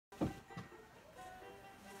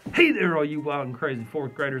Hey there, all you wild and crazy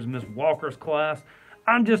fourth graders in Miss Walker's class.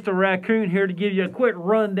 I'm just a raccoon here to give you a quick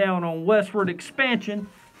rundown on westward expansion.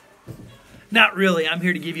 Not really, I'm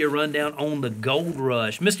here to give you a rundown on the gold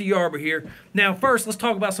rush. Mr. Yarber here. Now first, let's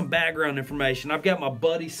talk about some background information. I've got my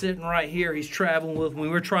buddy sitting right here. He's traveling with me.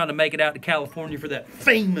 We're trying to make it out to California for that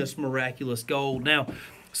famous miraculous gold. Now,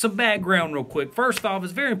 some background real quick. First off,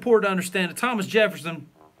 it's very important to understand that Thomas Jefferson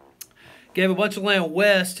gave a bunch of land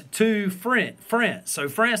west to France. So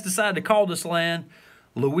France decided to call this land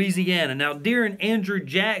Louisiana. Now, during Andrew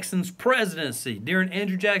Jackson's presidency,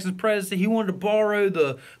 he wanted to borrow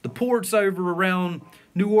the ports over around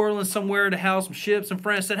New Orleans somewhere to house some ships, and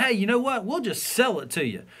France said, hey, you know what? We'll just sell it to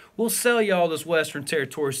you. We'll sell you all this western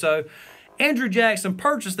territory. So Andrew Jackson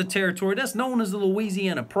purchased the territory that's known as the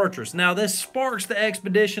Louisiana Purchase. Now, this sparks the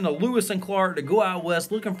expedition of Lewis and Clark to go out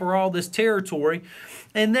west looking for all this territory,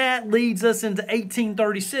 and that leads us into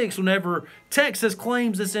 1836 whenever Texas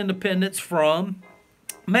claims its independence from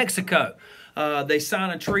Mexico. They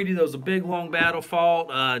signed a treaty. There was a big, long battle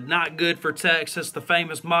fought. Not good for Texas. The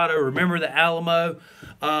famous motto, remember the Alamo.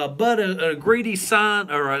 But an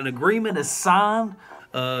agreement is signed.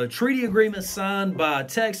 Treaty agreement signed by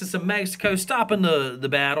Texas and Mexico, stopping the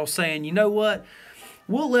battle, saying, you know what?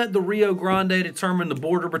 We'll let the Rio Grande determine the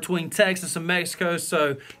border between Texas and Mexico.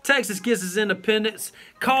 So Texas gets its independence,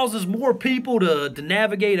 causes more people to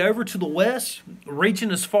navigate over to the west,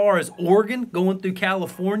 reaching as far as Oregon, going through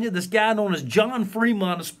California. This guy known as John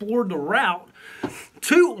Fremont explored the route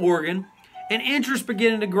to Oregon, and interest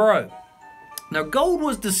beginning to grow. Now, gold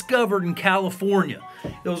was discovered in California.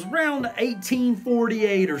 It was around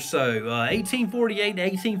 1848 or so. 1848 to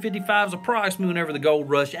 1855 is approximately whenever the gold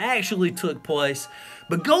rush actually took place.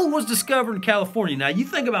 But gold was discovered in California. Now, you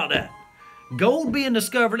think about that. Gold being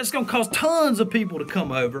discovered, it's going to cause tons of people to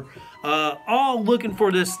come over, all looking for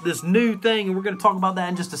this new thing, and we're going to talk about that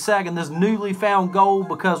in just a second, this newly found gold,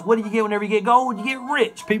 because what do you get whenever you get gold? You get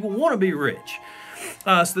rich. People want to be rich.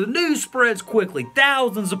 So the news spreads quickly.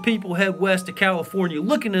 Thousands of people head west to California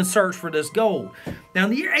looking in search for this gold. Now, in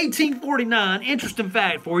the year 1849, interesting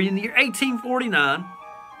fact for you, in the year 1849,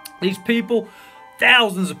 these people,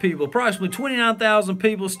 thousands of people, approximately 29,000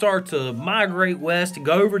 people start to migrate west and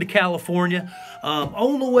go over to California.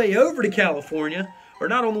 On the way over to California, or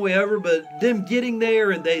not on the way over, but them getting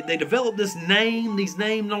there, and they developed these names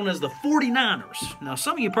known as the 49ers. Now,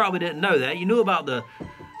 some of you probably didn't know that. You knew about the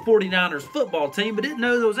 49ers football team, but didn't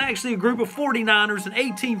know there was actually a group of 49ers in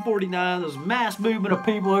 1849. There was a mass movement of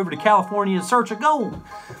people over to California in search of gold.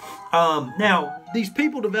 Now, these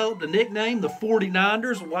people developed a nickname, the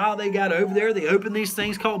 49ers. While they got over there, they opened these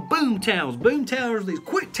things called boom towns. Boom towns are these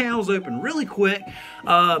quick towns open really quick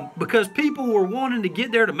because people were wanting to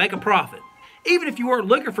get there to make a profit. Even if you weren't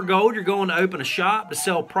looking for gold, you're going to open a shop to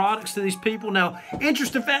sell products to these people. Now,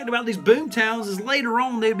 interesting fact about these boom towns is later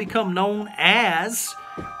on they become known as,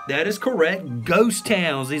 that is correct, ghost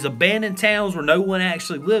towns. These abandoned towns where no one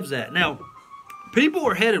actually lives at. Now, people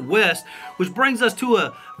are headed west, which brings us to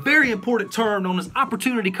a very important term known as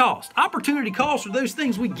opportunity cost. Opportunity costs are those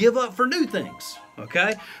things we give up for new things,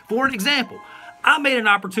 okay? For an example, I made an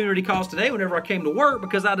opportunity cost today whenever I came to work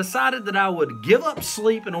because I decided that I would give up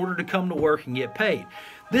sleep in order to come to work and get paid.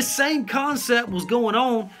 This same concept was going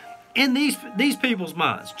on in these people's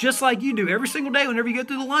minds, just like you do every single day whenever you go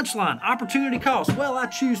through the lunch line. Opportunity cost. Well, I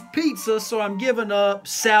choose pizza, so I'm giving up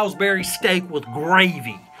Salisbury steak with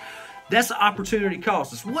gravy. That's the opportunity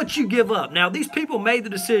cost. It's what you give up. Now, these people made the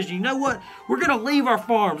decision, you know what? We're going to leave our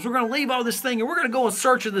farms. We're going to leave all this thing, and we're going to go in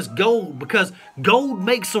search of this gold because gold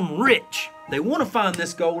makes them rich. They want to find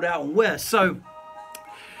this gold out in west. So,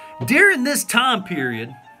 during this time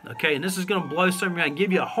period, okay, and this is going to blow some of you out and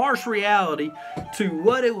give you a harsh reality to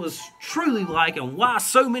what it was truly like and why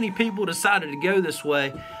so many people decided to go this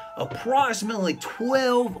way, approximately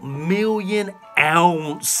 12 million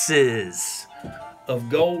ounces of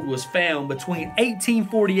gold was found between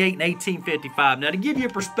 1848 and 1855. Now, to give you a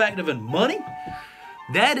perspective in money,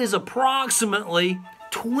 that is approximately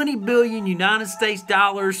 20 billion United States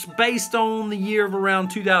dollars based on the year of around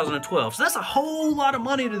 2012. So that's a whole lot of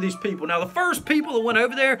money to these people. Now, the first people that went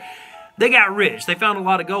over there, they got rich. They found a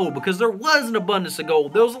lot of gold because there was an abundance of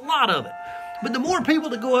gold. There was a lot of it. But the more people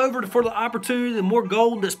that go over for the opportunity, the more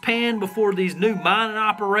gold that's panned before these new mining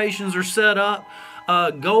operations are set up,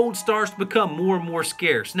 gold starts to become more and more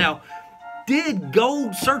scarce. Now, did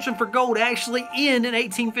searching for gold actually end in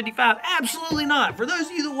 1855? Absolutely not. For those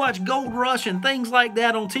of you that watch Gold Rush and things like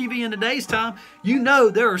that on TV in today's time, you know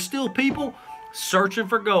there are still people searching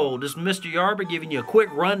for gold. This is Mr. Yarber giving you a quick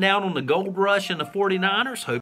rundown on the Gold Rush and the 49ers. Hope